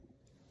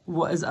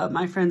What is up,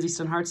 my friends?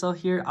 Eastin Hartzell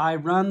here. I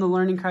run the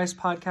Learning Christ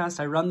podcast.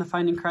 I run the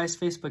Finding Christ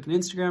Facebook and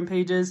Instagram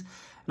pages,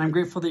 and I'm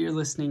grateful that you're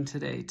listening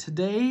today.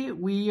 Today,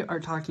 we are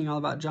talking all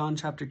about John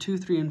chapter 2,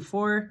 3, and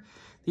 4.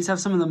 These have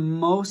some of the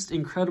most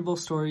incredible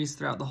stories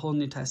throughout the whole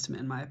New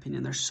Testament, in my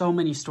opinion. There's so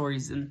many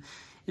stories in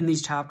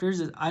these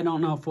chapters. I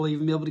don't know if we'll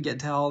even be able to get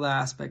to all the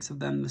aspects of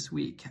them this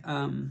week.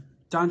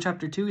 John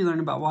chapter 2, we learn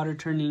about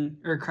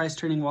Christ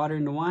turning water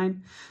into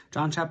wine.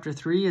 John chapter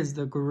 3 is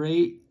the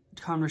great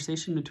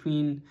conversation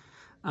between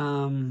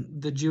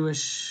the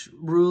Jewish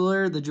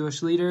ruler, the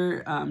Jewish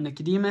leader,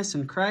 Nicodemus,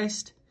 and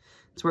Christ.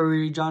 It's where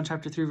we read John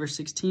chapter 3, verse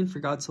 16, for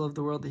God so loved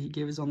the world that he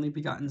gave his only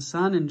begotten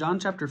son. And John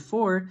chapter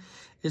 4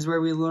 is where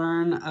we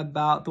learn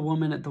about the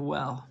woman at the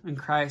well and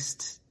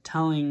Christ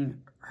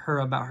telling her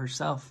about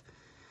herself.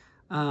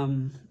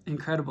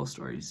 Incredible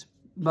stories.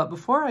 But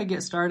before I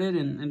get started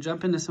and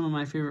jump into some of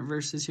my favorite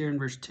verses here in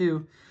verse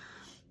 2,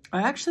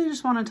 I actually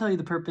just want to tell you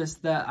the purpose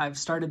that I've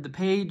started the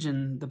page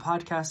and the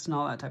podcast and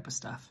all that type of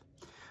stuff.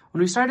 When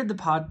we started the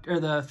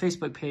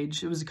Facebook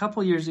page, it was a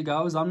couple years ago.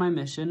 I was on my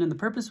mission, and the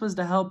purpose was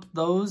to help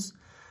those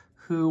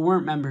who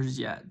weren't members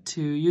yet,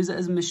 to use it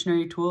as a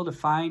missionary tool to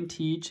find,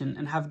 teach,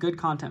 and have good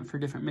content for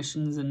different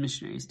missions and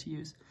missionaries to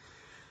use.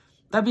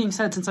 That being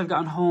said, since I've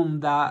gotten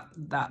home,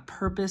 that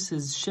purpose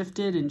has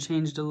shifted and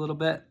changed a little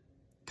bit.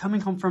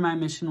 Coming home from my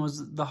mission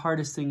was the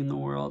hardest thing in the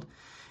world,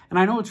 and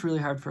I know it's really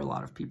hard for a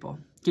lot of people.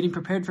 Getting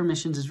prepared for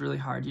missions is really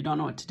hard. You don't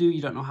know what to do.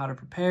 You don't know how to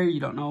prepare.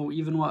 You don't know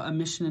even what a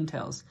mission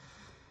entails.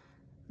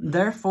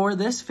 Therefore,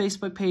 this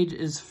Facebook page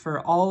is for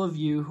all of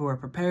you who are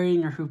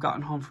preparing or who've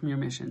gotten home from your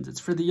missions. It's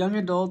for the young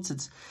adults.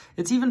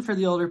 It's even for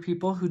the older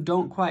people who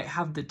don't quite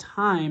have the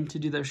time to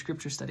do their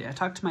scripture study. I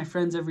talk to my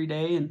friends every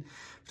day, and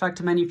I've talked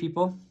to many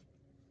people,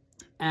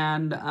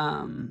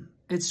 and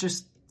it's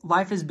just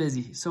life is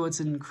busy, so it's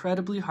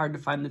incredibly hard to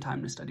find the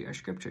time to study our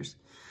scriptures.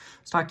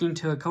 I was talking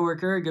to a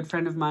coworker, a good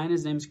friend of mine.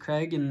 His name's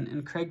Craig,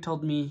 and Craig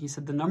told me, he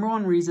said, the number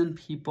one reason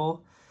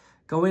people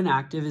go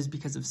inactive is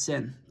because of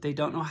sin. They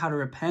don't know how to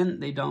repent.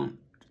 They don't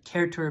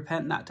care to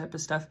repent and that type of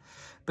stuff.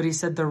 But he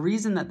said the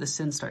reason that the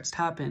sin starts to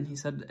happen, he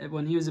said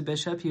when he was a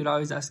bishop, he would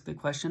always ask the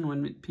question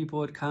when people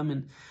would come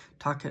and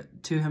talk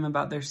to him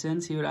about their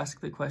sins. He would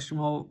ask the question,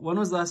 well, when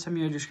was the last time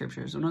you read your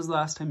scriptures? When was the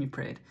last time you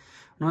prayed?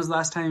 When was the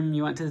last time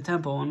you went to the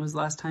temple? When was the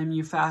last time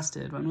you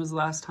fasted? When was the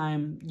last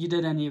time you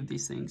did any of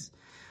these things?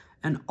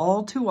 And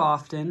all too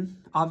often,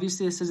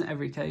 obviously this isn't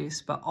every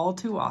case, but all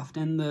too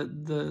often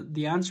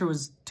the answer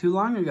was too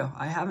long ago.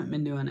 I haven't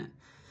been doing it.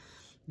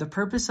 The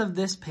purpose of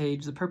this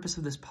page, the purpose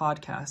of this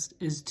podcast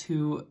is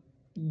to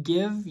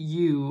give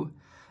you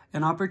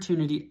an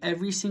opportunity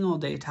every single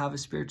day to have a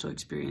spiritual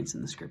experience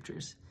in the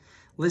scriptures.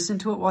 Listen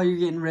to it while you're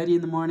getting ready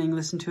in the morning.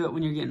 Listen to it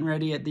when you're getting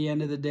ready at the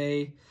end of the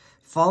day.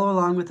 Follow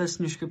along with us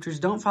in your scriptures.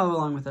 Don't follow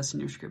along with us in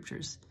your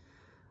scriptures.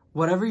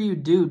 Whatever you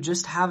do,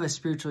 just have a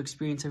spiritual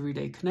experience every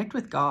day. Connect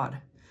with God.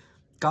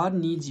 God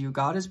needs you.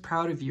 God is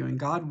proud of you, and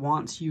God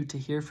wants you to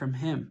hear from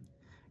him.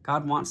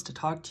 God wants to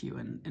talk to you,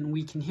 and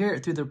we can hear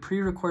it through the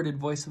pre-recorded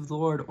voice of the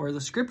Lord or the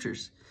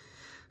scriptures.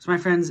 So my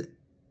friends,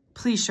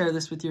 please share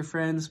this with your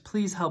friends.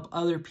 Please help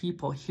other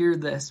people hear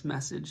this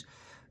message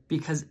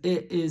because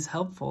it is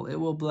helpful. It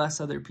will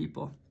bless other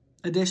people.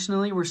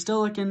 Additionally, we're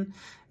still looking,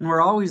 and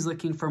we're always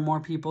looking for more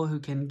people who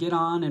can get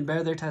on and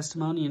bear their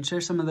testimony and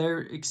share some of their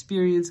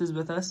experiences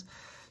with us.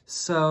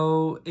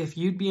 So if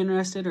you'd be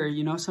interested, or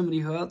you know somebody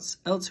who else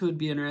who would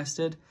be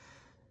interested,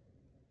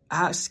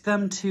 ask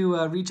them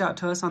to reach out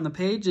to us on the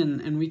page,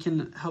 and we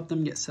can help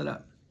them get set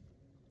up.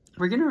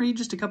 We're going to read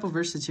just a couple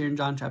verses here in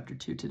John chapter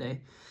 2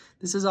 today.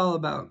 This is all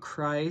about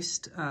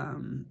Christ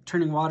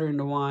turning water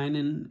into wine,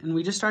 and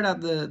we just start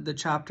out the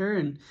chapter,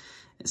 and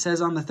it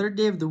says, on the third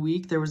day of the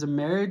week, there was a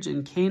marriage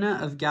in Cana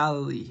of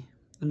Galilee,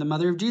 and the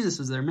mother of Jesus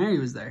was there. Mary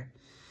was there.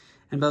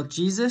 And both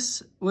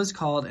Jesus was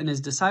called and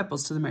his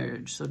disciples to the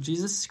marriage. So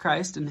Jesus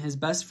Christ and his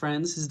best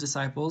friends, his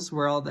disciples,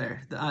 were all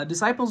there. The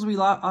disciples we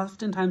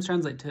oftentimes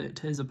translate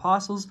to his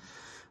apostles,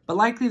 but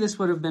likely this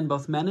would have been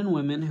both men and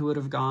women who would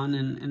have gone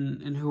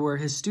and who were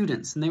his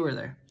students, and they were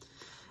there.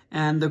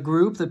 And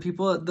the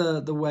people at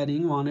the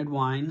wedding wanted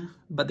wine,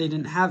 but they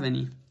didn't have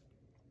any.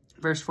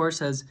 Verse 4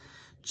 says,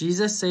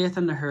 Jesus saith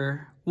unto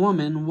her,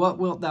 Woman, what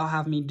wilt thou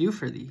have me do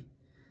for thee?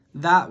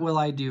 That will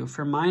I do,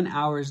 for mine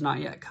hour is not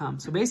yet come.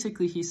 So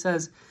basically he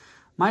says,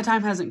 my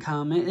time hasn't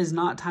come. It is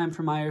not time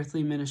for my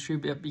earthly ministry,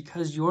 but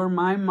because you're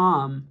my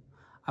mom,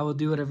 I will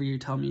do whatever you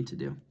tell me to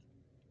do.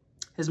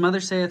 His mother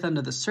saith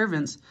unto the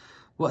servants,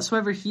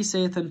 Whatsoever he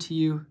saith unto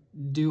you,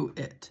 do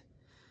it.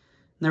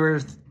 And there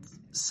were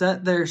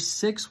set there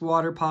 6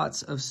 water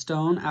pots of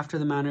stone after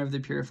the manner of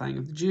the purifying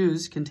of the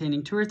Jews,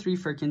 containing 2 or 3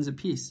 firkins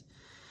apiece.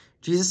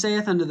 Jesus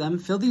saith unto them,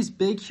 Fill these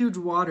big, huge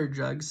water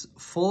jugs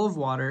full of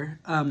water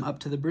up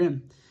to the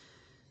brim.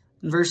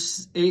 And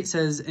verse 8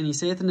 says, And he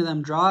saith unto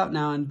them, Draw out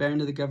now and bear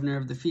unto the governor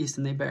of the feast.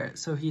 And they bear it.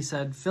 So he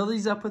said, Fill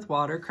these up with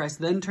water. Christ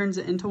then turns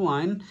it into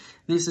wine. And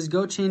he says,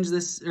 Go change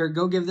this, or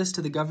go give this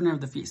to the governor of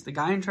the feast, the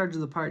guy in charge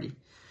of the party.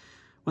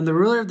 When the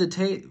ruler of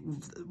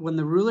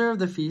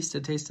the feast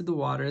had tasted the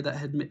water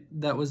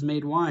that was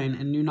made wine,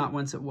 and knew not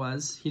whence it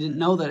was, he didn't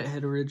know that it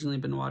had originally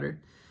been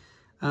water.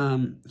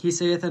 He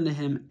saith unto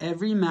him,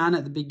 Every man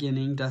at the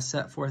beginning doth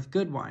set forth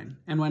good wine,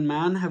 and when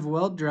man have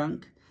well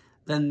drunk,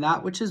 then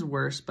that which is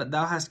worse, but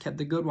thou hast kept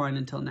the good wine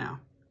until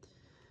now.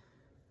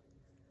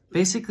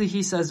 Basically,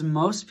 he says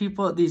most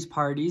people at these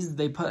parties,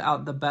 they put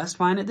out the best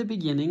wine at the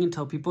beginning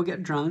until people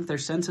get drunk, their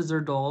senses are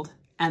dulled,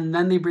 and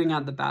then they bring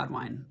out the bad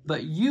wine.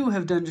 But you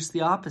have done just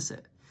the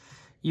opposite.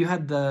 You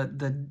had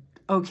the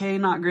okay,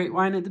 not great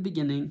wine at the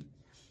beginning,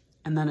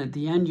 and then at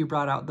the end you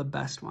brought out the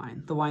best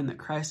wine, the wine that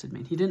Christ had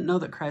made. He didn't know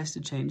that Christ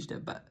had changed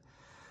it, but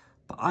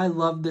I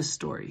love this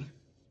story.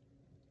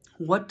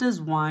 What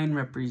does wine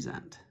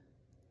represent?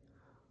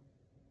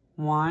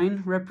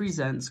 Wine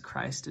represents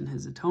Christ and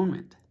his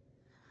atonement.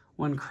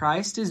 When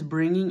Christ is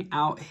bringing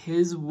out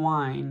his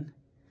wine,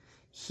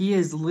 he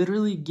is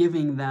literally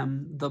giving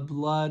them the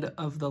blood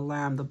of the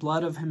Lamb, the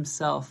blood of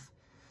himself.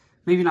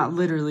 Maybe not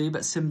literally,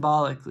 but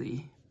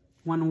symbolically.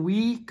 When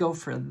we go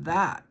for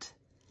that,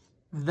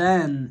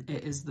 then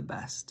it is the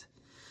best.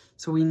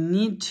 So we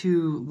need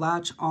to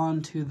latch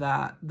onto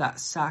that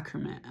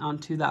sacrament,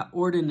 onto that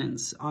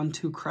ordinance,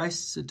 onto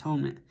Christ's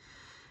atonement.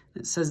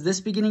 It says,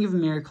 This beginning of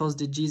miracles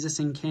did Jesus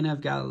in Cana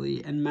of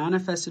Galilee, and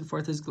manifested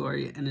forth his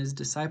glory, and his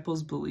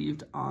disciples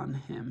believed on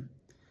him.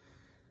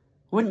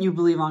 Wouldn't you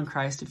believe on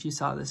Christ if you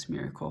saw this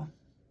miracle?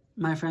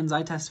 My friends,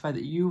 I testify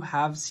that you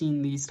have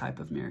seen these type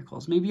of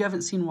miracles. Maybe you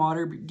haven't seen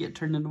water get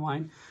turned into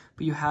wine,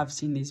 but you have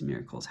seen these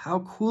miracles. How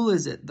cool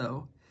is it,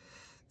 though,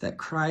 that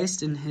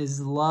Christ in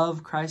his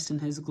love, Christ in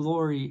his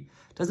glory,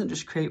 doesn't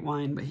just create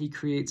wine, but he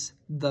creates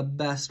the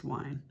best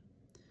wine.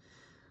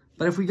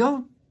 But if we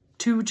go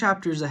 2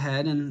 chapters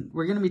ahead, and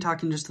we're going to be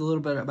talking just a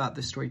little bit about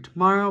this story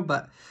tomorrow,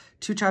 but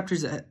 2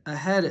 chapters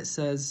ahead, it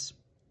says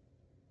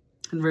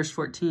in verse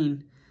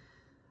 14,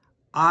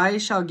 I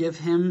shall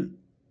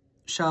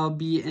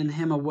be in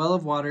him a well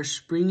of water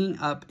springing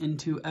up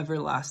into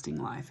everlasting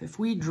life. If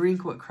we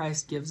drink what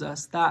Christ gives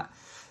us,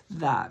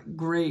 that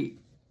great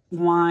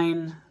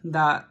wine,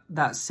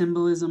 that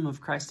symbolism of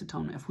Christ's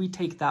atonement, if we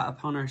take that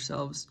upon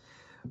ourselves,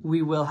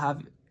 we will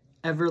have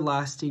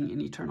everlasting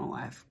and eternal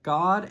life.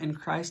 God and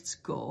Christ's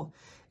goal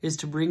is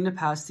to bring to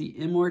pass the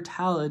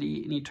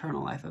immortality and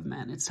eternal life of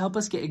men. It's to help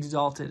us get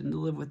exalted and to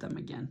live with them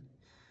again.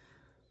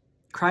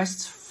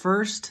 Christ's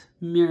first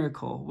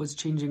miracle was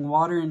changing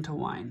water into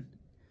wine.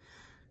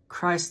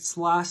 Christ's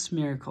last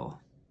miracle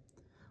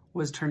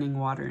was turning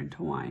water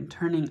into wine,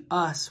 turning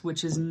us,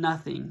 which is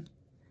nothing,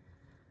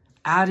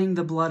 adding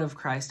the blood of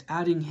Christ,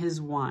 adding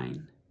his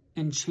wine,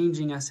 and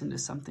changing us into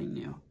something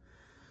new.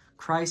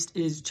 Christ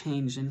is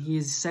changed, and he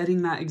is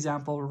setting that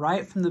example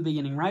right from the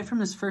beginning, right from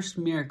his first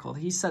miracle.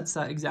 He sets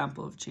that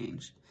example of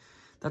change.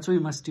 That's what we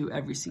must do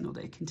every single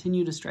day.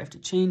 Continue to strive to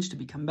change, to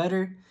become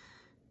better,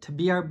 to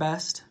be our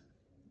best.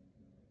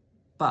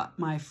 But,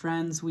 my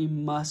friends, we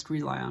must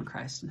rely on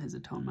Christ and his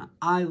atonement.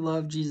 I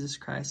love Jesus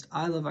Christ.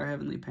 I love our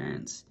heavenly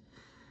parents.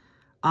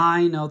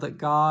 I know that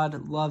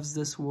God loves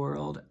this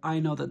world. I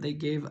know that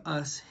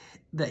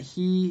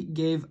he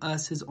gave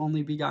us his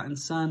only begotten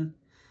Son.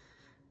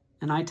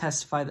 And I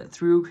testify that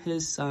through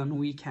his Son,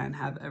 we can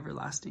have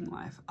everlasting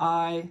life.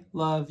 I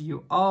love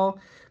you all.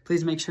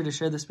 Please make sure to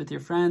share this with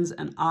your friends,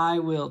 and I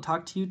will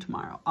talk to you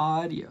tomorrow.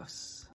 Adios.